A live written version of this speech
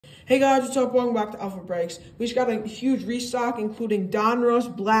Hey guys, what's up? Welcome back to Alpha Breaks. We just got a huge restock, including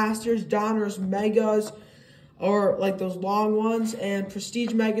donruss blasters, donruss megas, or like those long ones, and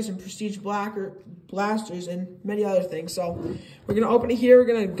prestige megas and prestige blasters, and many other things. So we're gonna open it here.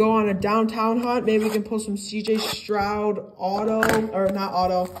 We're gonna go on a downtown hunt. Maybe we can pull some CJ Stroud auto, or not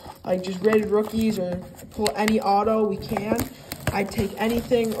auto, like just rated rookies, or pull any auto we can. I'd take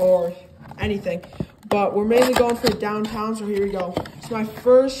anything or anything. But we're mainly going for downtown, so here we go. It's my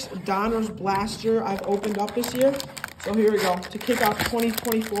first donruss blaster I've opened up this year. So here we go. To kick off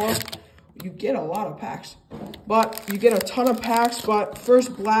 2024, you get a lot of packs. But you get a ton of packs, but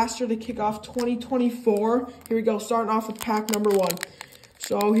first blaster to kick off 2024. Here we go, starting off with pack number 1.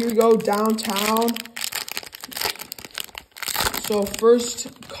 So here we go, downtown. So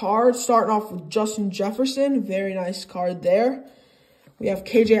first card, starting off with Justin Jefferson. Very nice card there. We have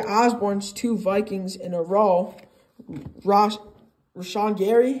KJ Osborne's 2 Vikings in a row. Rashawn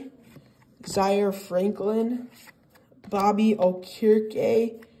Gary, Zaire Franklin, Bobby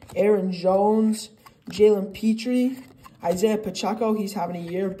Okereke, Aaron Jones, Jalen Petrie, Isaiah Pacheco, he's having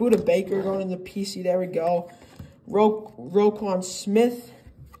a year. Buda Baker going in the PC, there we go. Roquan Smith,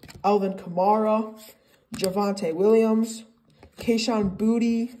 Alvin Kamara, Javonte Williams, Kayshawn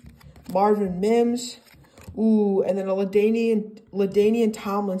Boutte, Marvin Mims. Ooh, and then a LaDainian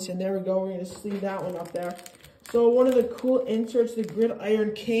Tomlinson. There we go. We're going to sleeve that one up there. So one of the cool inserts, the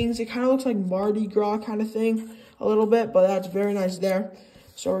Gridiron Kings. It kind of looks like Mardi Gras kind of thing a little bit, but that's very nice there.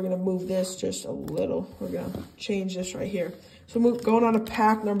 So we're going to move this just a little. We're going to change this right here. So going on to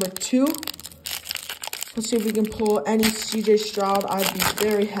pack number 2. Let's see if we can pull any CJ Stroud I'd be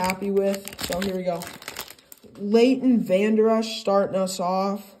very happy with. So here we go. Leighton Vander Esch starting us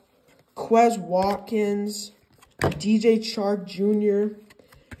off. Quez Watkins, DJ Chark Jr.,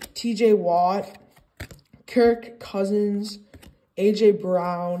 TJ Watt, Kirk Cousins, AJ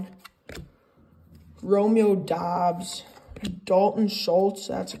Brown, Romeo Dobbs, Dalton Schultz,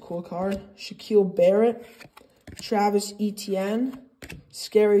 that's a cool card, Shaquille Barrett, Travis Etienne,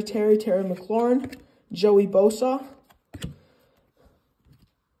 Scary Terry McLaurin, Joey Bosa,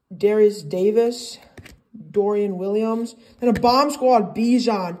 Darius Davis, Dorian Williams, and a Bomb Squad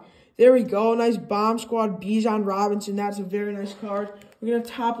Bijan. There we go. Nice Bomb Squad Bijan Robinson. That's a very nice card. We're going to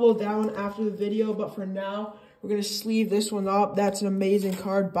top load that one after the video, but for now, we're going to sleeve this one up. That's an amazing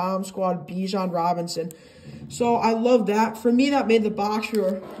card, Bomb Squad Bijan Robinson. So I love that. For me, that made the box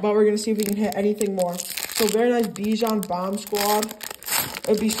here, but we're going to see if we can hit anything more. So very nice Bijan Bomb Squad. It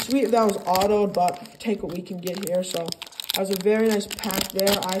would be sweet if that was autoed, but take what we can get here. So that was a very nice pack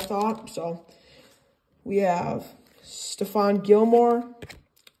there, I thought. So we have Stephon Gilmore,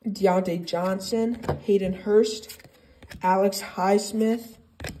 Deontay Johnson, Hayden Hurst, Alex Highsmith.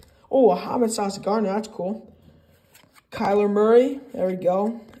 Oh, Ahmed Sauce Gardner, that's cool. Kyler Murray, there we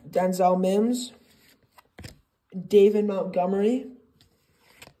go. Denzel Mims, David Montgomery,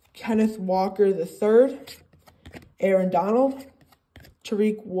 Kenneth Walker III, Aaron Donald,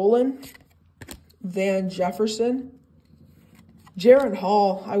 Tariq Woolen, Van Jefferson, Jaron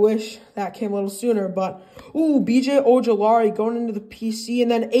Hall. I wish that came a little sooner, but ooh, BJ Ojolari going into the PC, and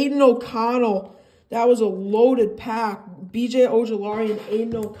then Aiden O'Connell. That was a loaded pack. BJ Ojolari and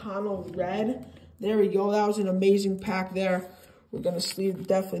Aiden O'Connell red. There we go. That was an amazing pack there. We're going to sleeve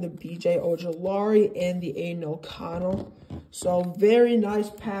definitely the BJ Ojolari and the Aiden O'Connell. So very nice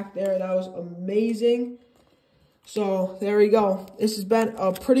pack there. That was amazing. So there we go. This has been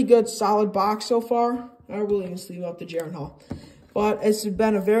a pretty good solid box so far. I really can sleeve up the Jaron Hall. But it's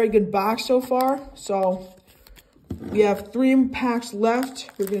been a very good box so far. So we have 3 packs left.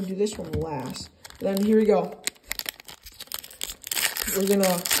 We're going to do this one last. And then here we go. We're going to,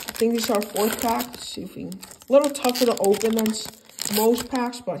 I think this is our 4th pack. Let's see if we can, a little tougher to open than most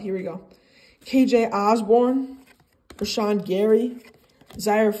packs, but here we go. KJ Osborne, Rashawn Gary,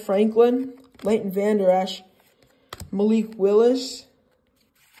 Zaire Franklin, Leighton Vander Esch, Malik Willis,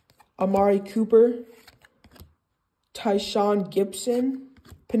 Amari Cooper, Tyshawn Gibson,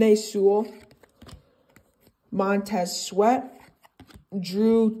 Penei Sewell, Montez Sweat,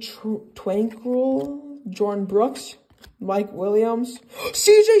 Drew Twankrull, Jordan Brooks, Mike Williams,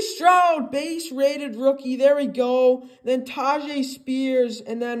 CJ Stroud, base rated rookie. There we go. Then Tajay Spears,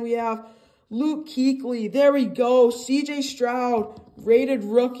 and then we have Luke Kuechly. There we go. CJ Stroud, rated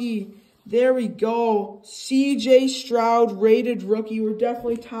rookie. There we go. CJ Stroud, rated rookie. We're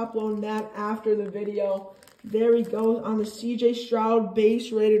definitely top loading that after the video. There we go on the CJ Stroud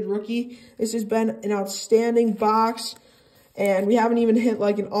base rated rookie. This has been an outstanding box. And we haven't even hit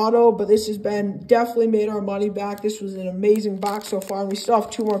like an auto, but this has been definitely made our money back. This was an amazing box so far, and we still have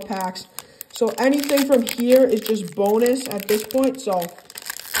 2 more packs. So anything from here is just bonus at this point. So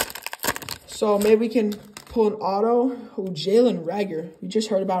So maybe we can pull an auto. Oh, Jalen Reagor. We just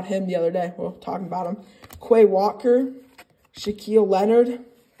heard about him the other day. We're talking about him. Quay Walker, Shaquille Leonard,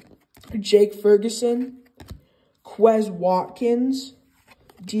 Jake Ferguson, Quez Watkins,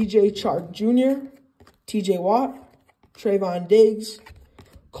 DJ Chark Jr., TJ Watt, Trayvon Diggs,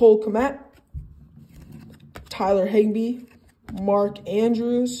 Cole Kmet, Tyler Higbee, Mark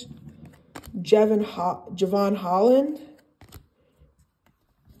Andrews, Javon Holland,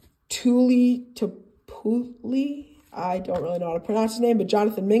 Tuli Tapuli. I don't really know how to pronounce his name, but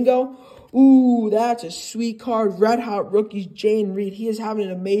Jonathan Mingo. Ooh, that's a sweet card. Red Hot Rookies, Jane Reed. He is having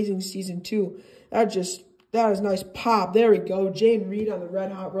an amazing season, too. That is nice pop. There we go. Jane Reed on the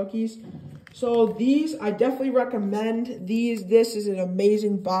Red Hot Rookies. So these, I definitely recommend these. This is an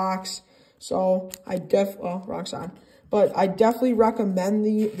amazing box. So wrong side. But I definitely recommend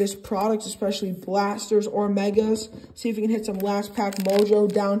this product, especially blasters or megas. See if we can hit some last pack mojo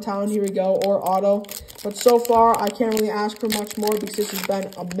downtown. Here we go, or auto. But so far, I can't really ask for much more because this has been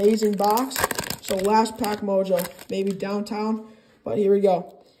an amazing box. So last pack mojo, maybe downtown. But here we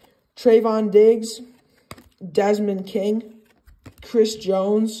go. Trayvon Diggs, Desmond King, Chris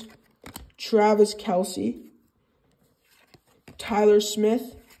Jones, Travis Kelce, Tyler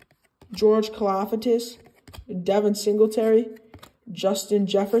Smith, George Kalafdis, Devin Singletary, Justin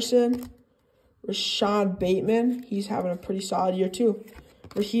Jefferson, Rashad Bateman. He's having a pretty solid year too.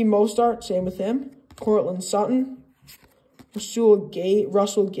 Raheem Mostert, same with him. Cortland Sutton, Russell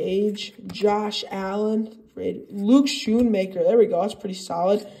Gage, Josh Allen, Luke Schoonmaker. There we go. That's pretty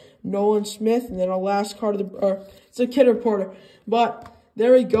solid. Nolan Smith, and then our last card of it's a kid reporter. But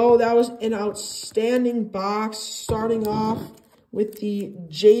there we go. That was an outstanding box. Starting off with the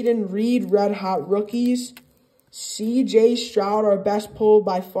Jaden Reed Red Hot Rookies. C.J. Stroud, our best pull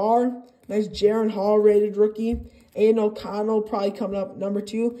by far. Nice Jaron Hall rated rookie. Aiden O'Connell probably coming up at number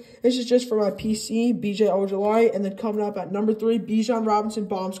 2. This is just for my PC, BJ Ojolari. And then coming up at number 3, Bijan Robinson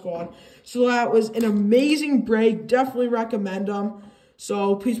Bomb Squad. So that was an amazing break. Definitely recommend them.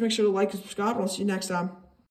 So please make sure to like and subscribe. And I'll see you next time.